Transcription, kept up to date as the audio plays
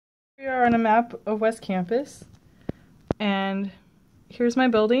We are on a map of West Campus, and here's my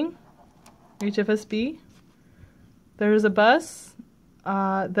building, HFSB. There's a bus.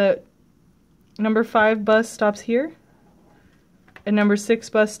 The number 5 bus stops here, and number 6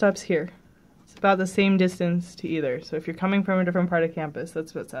 bus stops here. It's about the same distance to either, so if you're coming from a different part of campus,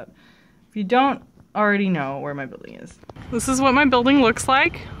 that's what's up. If you don't already know where my building is. This is what my building looks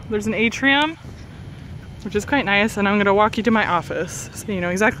like. There's an atrium, which is quite nice, and I'm gonna walk you to my office so you know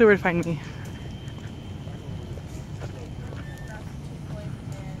exactly where to find me.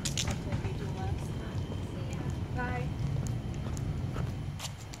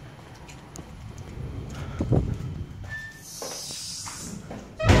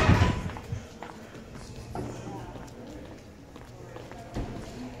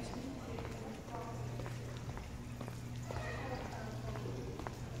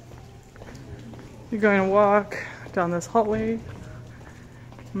 You're going to walk down this hallway.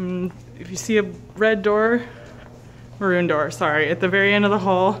 If you see a red door, maroon door, sorry, at the very end of the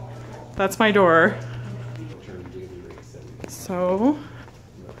hall, that's my door. So,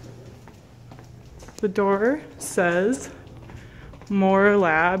 the door says More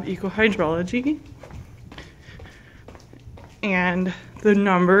Lab Ecohydrology, and the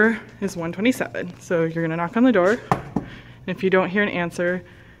number is 127. So you're gonna knock on the door, and if you don't hear an answer,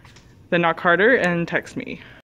 then knock harder and text me.